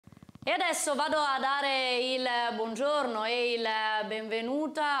E adesso vado a dare il buongiorno e il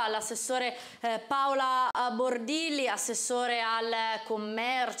benvenuta all'assessore Paola Bordilli, assessore al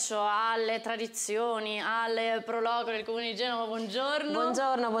commercio, alle tradizioni, alle prologhe del Comune di Genova. Buongiorno.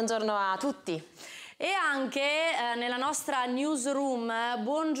 Buongiorno, buongiorno a tutti. E anche nella nostra newsroom,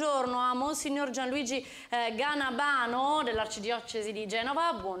 buongiorno a Monsignor Gianluigi Ganabano dell'Arcidiocesi di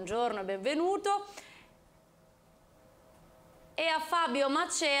Genova, buongiorno e benvenuto. E a Fabio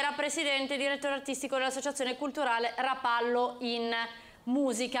Macera, presidente e direttore artistico dell'Associazione Culturale Rapallo in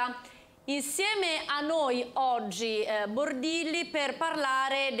Musica. Insieme a noi oggi Bordilli per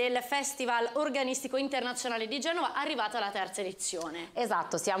parlare del Festival Organistico Internazionale di Genova, arrivata alla terza edizione.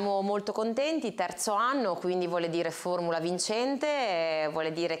 Esatto, siamo molto contenti, terzo anno, quindi vuole dire formula vincente,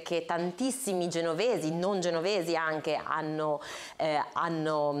 vuole dire che tantissimi genovesi, non genovesi anche, hanno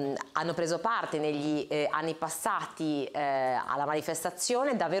preso parte negli anni passati alla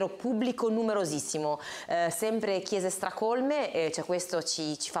manifestazione, davvero pubblico numerosissimo, sempre chiese stracolme, cioè questo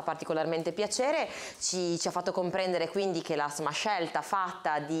ci fa particolarmente piacere, ci ha fatto comprendere quindi che la scelta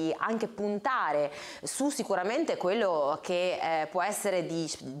fatta di anche puntare su sicuramente quello che può essere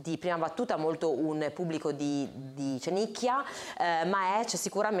di prima battuta molto un pubblico di nicchia, ma c'è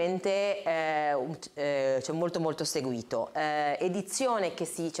sicuramente molto seguito. Edizione che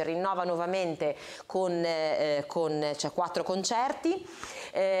si rinnova nuovamente con 4 concerti.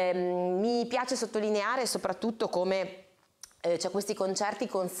 Mi piace sottolineare soprattutto come questi concerti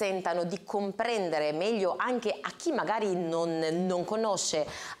consentano di comprendere meglio anche a chi magari non conosce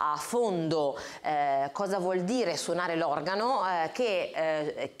a fondo cosa vuol dire suonare l'organo,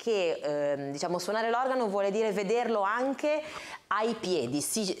 diciamo suonare l'organo vuole dire vederlo anche ai piedi,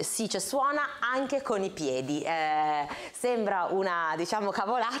 sì, cioè suona anche con i piedi, sembra una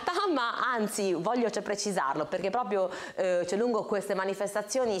cavolata, ma anzi voglio precisarlo perché proprio lungo queste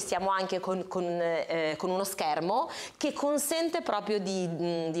manifestazioni siamo anche con uno schermo che consente proprio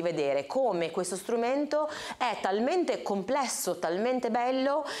di vedere come questo strumento è talmente complesso, talmente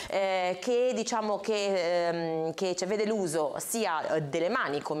bello che vede l'uso sia delle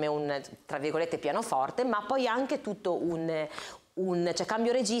mani come un tra virgolette pianoforte, ma poi anche tutto un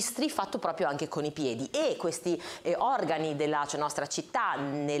cambio registri fatto proprio anche con i piedi, e questi organi della nostra città,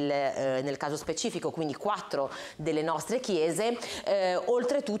 nel caso specifico quindi 4 delle nostre chiese,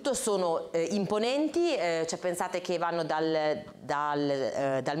 oltretutto sono imponenti, pensate che vanno dal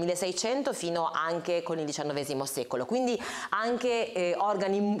 1600 fino anche con il XIX secolo, quindi anche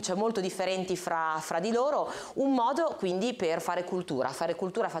organi molto differenti fra di loro, un modo quindi per fare cultura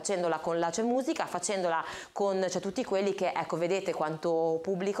facendola con la musica, facendola con tutti quelli che, ecco, vedete quanto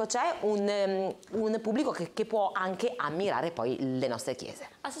pubblico c'è, un pubblico che può anche ammirare poi le nostre chiese.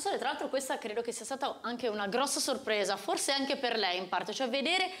 Assessore, tra l'altro questa credo che sia stata anche una grossa sorpresa, forse anche per lei in parte, cioè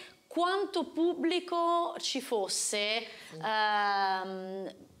vedere quanto pubblico ci fosse.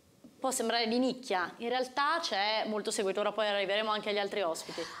 Può sembrare di nicchia, in realtà c'è molto seguito, ora poi arriveremo anche agli altri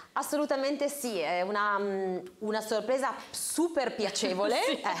ospiti. Assolutamente sì, è una sorpresa super piacevole.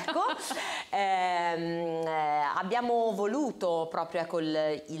 Sì. Ecco. Abbiamo voluto proprio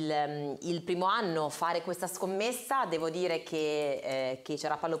il primo anno fare questa scommessa, devo dire che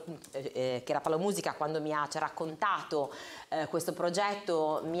Rapallo Musica, quando mi ha raccontato questo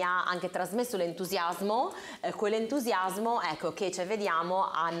progetto, mi ha anche trasmesso l'entusiasmo, quell'entusiasmo, ecco, che vediamo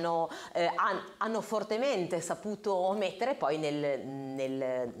hanno fortemente saputo mettere poi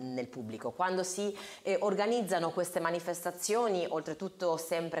nel pubblico. Quando si organizzano queste manifestazioni, oltretutto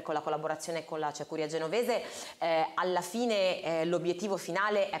sempre con la collaborazione con la Curia Genovese, alla fine l'obiettivo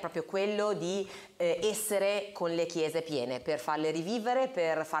finale è proprio quello di essere con le chiese piene, per farle rivivere,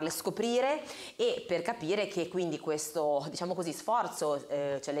 per farle scoprire e per capire che quindi questo, diciamo così, sforzo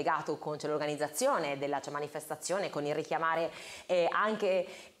legato con l'organizzazione della manifestazione, con il richiamare anche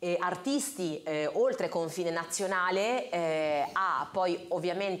artisti oltre confine nazionale, ha poi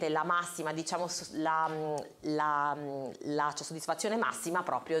ovviamente la massima, diciamo, la soddisfazione massima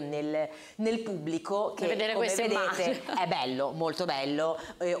proprio nel pubblico, che come vedete è bello, molto bello,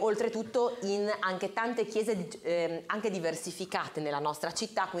 oltretutto in anche tante chiese anche diversificate nella nostra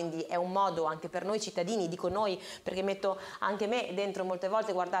città, quindi è un modo anche per noi cittadini, dico noi perché metto anche me dentro molte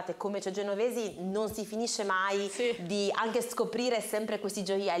volte, guardate come genovesi non si finisce mai, sì, di anche scoprire sempre questi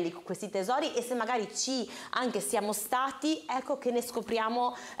gioielli, questi tesori, e se magari anche siamo stati, ecco che ne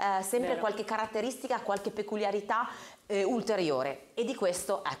scopriamo sempre qualche caratteristica, qualche peculiarità ulteriore, e di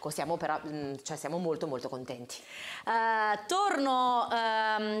questo ecco siamo molto molto contenti. Torno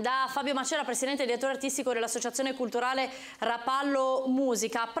da Fabio Macera, presidente e direttore artistico dell'associazione culturale Rapallo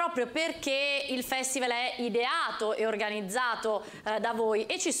Musica, proprio perché il festival è ideato e organizzato da voi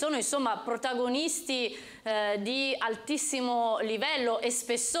e ci sono insomma protagonisti di altissimo livello e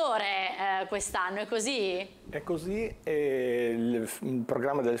spessore quest'anno, è così? È così, e il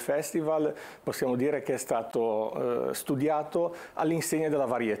programma del festival possiamo dire che è stato studiato all'insegna della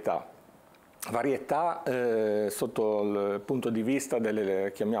varietà. Varietà sotto il punto di vista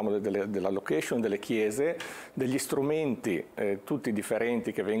della location, delle chiese, degli strumenti tutti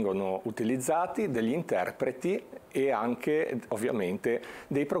differenti che vengono utilizzati, degli interpreti e anche ovviamente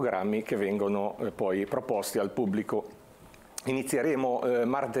dei programmi che vengono poi proposti al pubblico. Inizieremo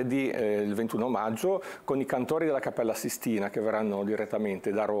martedì il 21 maggio con i cantori della Cappella Sistina che verranno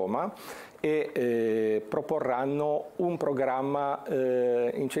direttamente da Roma e proporranno un programma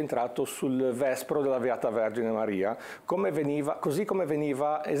incentrato sul Vespro della Beata Vergine Maria, così come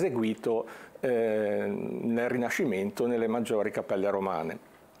veniva eseguito nel Rinascimento nelle maggiori cappelle romane.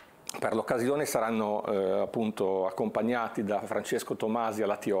 Per l'occasione saranno appunto accompagnati da Francesco Tomasi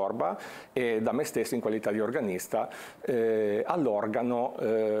alla tiorba e da me stesso in qualità di organista all'organo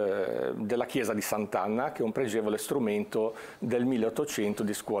della chiesa di Sant'Anna, che è un pregevole strumento del 1800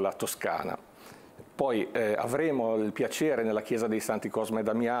 di scuola toscana. Poi avremo il piacere nella chiesa dei Santi Cosma e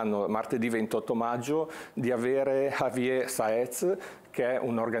Damiano martedì 28 maggio di avere Javier Saez, che è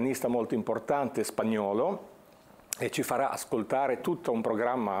un organista molto importante spagnolo, e ci farà ascoltare tutto un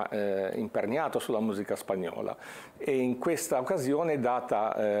programma imperniato sulla musica spagnola. E in questa occasione,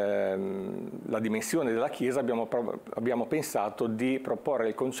 data la dimensione della chiesa, abbiamo pensato di proporre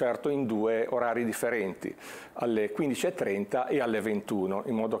il concerto in due orari differenti, alle 15:30 e alle 21,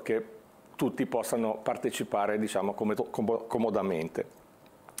 in modo che tutti possano partecipare, diciamo, comodamente.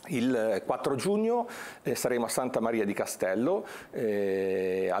 Il 4 giugno saremo a Santa Maria di Castello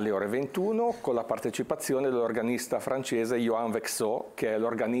alle ore 21 con la partecipazione dell'organista francese Johan Vexot, che è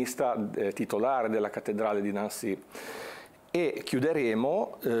l'organista titolare della cattedrale di Nancy. E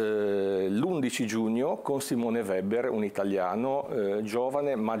chiuderemo l'11 giugno con Simone Weber, un italiano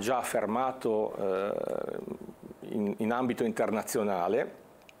giovane ma già affermato in ambito internazionale,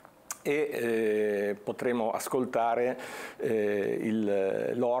 e potremo ascoltare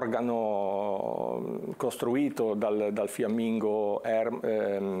l'organo costruito dal fiammingo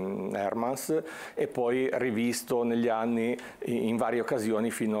Hermans e poi rivisto negli anni in varie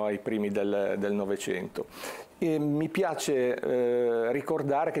occasioni fino ai primi del Novecento. Mi piace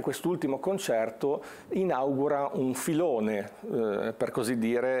ricordare che quest'ultimo concerto inaugura un filone, per così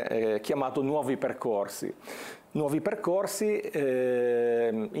dire, chiamato Nuovi Percorsi. Nuovi percorsi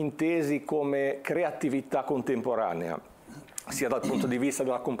intesi come creatività contemporanea, sia dal punto di vista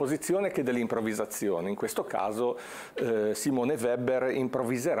della composizione che dell'improvvisazione. In questo caso Simone Weber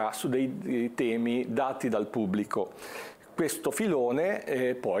improvviserà su dei temi dati dal pubblico. Questo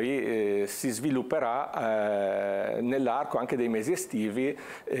filone poi si svilupperà nell'arco anche dei mesi estivi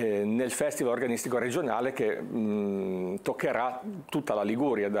nel Festival Organistico Regionale che toccherà tutta la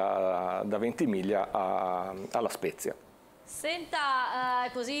Liguria, da Ventimiglia alla Spezia. Senta,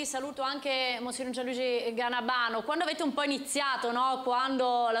 così saluto anche Monsignor Gianluigi Ganabano. Quando avete un po' iniziato, no?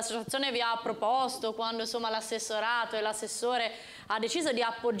 Quando l'associazione vi ha proposto, quando insomma l'assessorato e l'assessore ha deciso di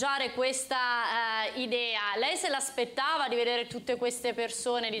appoggiare questa idea, lei se l'aspettava di vedere tutte queste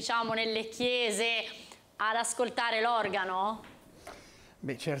persone, diciamo, nelle chiese ad ascoltare l'organo?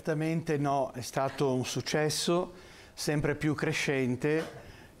 Beh, certamente no, è stato un successo sempre più crescente,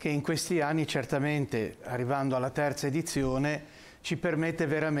 che in questi anni certamente, arrivando alla terza edizione, ci permette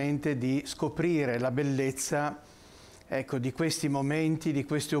veramente di scoprire la bellezza, ecco, di questi momenti, di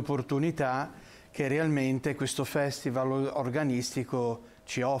queste opportunità che realmente questo festival organistico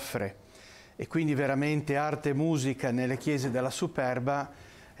ci offre. E quindi veramente arte e musica nelle chiese della Superba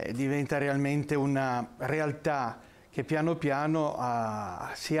diventa realmente una realtà che piano piano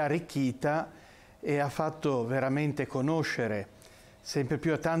si è arricchita e ha fatto veramente conoscere sempre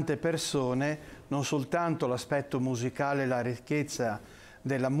più a tante persone non soltanto l'aspetto musicale, la ricchezza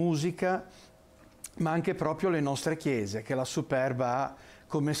della musica, ma anche proprio le nostre chiese, che la Superba ha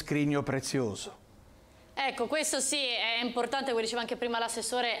come scrigno prezioso. Ecco, questo sì, è importante, come diceva anche prima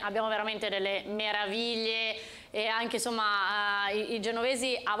l'assessore, abbiamo veramente delle meraviglie e anche insomma i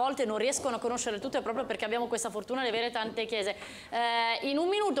genovesi a volte non riescono a conoscere tutte proprio perché abbiamo questa fortuna di avere tante chiese. In un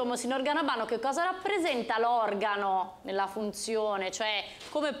minuto, Monsignor Ganabano, che cosa rappresenta l'organo nella funzione? Cioè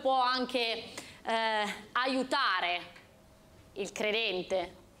come può anche aiutare il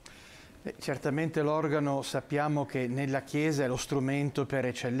credente? Certamente l'organo sappiamo che nella Chiesa è lo strumento per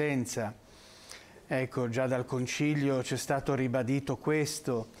eccellenza. Ecco, già dal Concilio c'è stato ribadito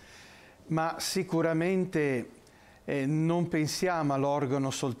questo, ma sicuramente non pensiamo all'organo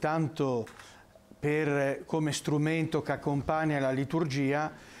soltanto come strumento che accompagna la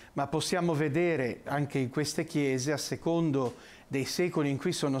liturgia, ma possiamo vedere anche in queste chiese, a secondo dei secoli in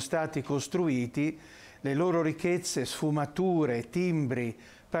cui sono stati costruiti, le loro ricchezze, sfumature, timbri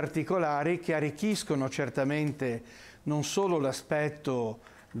particolari che arricchiscono certamente non solo l'aspetto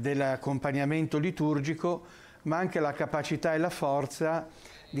dell'accompagnamento liturgico, ma anche la capacità e la forza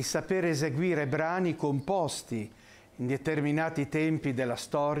di saper eseguire brani composti in determinati tempi della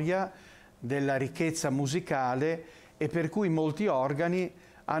storia, della ricchezza musicale, e per cui molti organi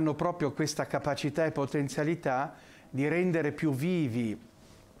hanno proprio questa capacità e potenzialità di rendere più vivi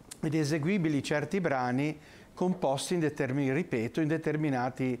ed eseguibili certi brani composti in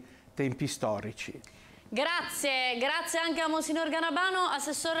determinati tempi storici. Grazie, grazie anche a Monsignor Ganabano.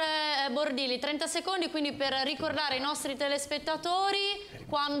 Assessore Bordilli, 30 secondi quindi per ricordare ai nostri telespettatori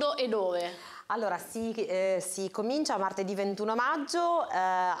quando e dove. Allora, si comincia martedì 21 maggio,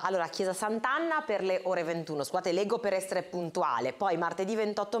 allora Chiesa Sant'Anna per le ore 21, scusate, leggo per essere puntuale, poi martedì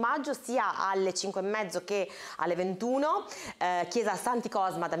 28 maggio sia alle 5:30 che alle 21, Chiesa Santi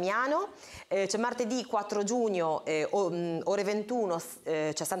Cosma Damiano, c'è martedì 4 giugno ore 21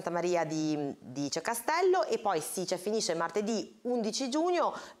 c'è Santa Maria di Cecastello, e poi finisce martedì 11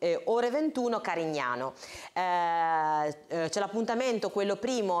 giugno ore 21 Carignano. C'è l'appuntamento, quello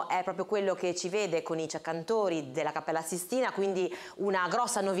primo è proprio quello che ci vede con i cantori della Cappella Sistina, quindi una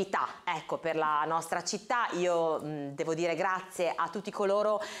grossa novità, ecco, per la nostra città. Io devo dire grazie a tutti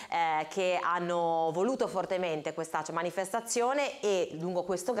coloro che hanno voluto fortemente questa manifestazione, e lungo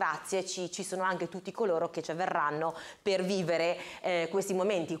questo grazie ci sono anche tutti coloro che ci verranno per vivere questi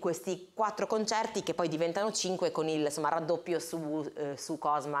momenti, questi 4 concerti che poi diventano 5 con il raddoppio su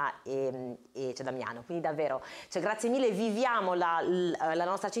Cosma e Damiano. Quindi davvero, grazie mille, viviamo la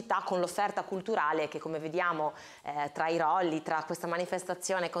nostra città con l'offerta culturale che, come vediamo, tra i rolli, tra questa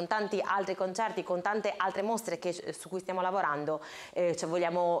manifestazione, con tanti altri concerti, con tante altre mostre su cui stiamo lavorando,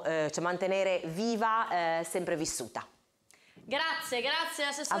 vogliamo mantenere viva, sempre vissuta. Grazie, grazie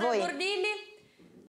Assessore Bordilli.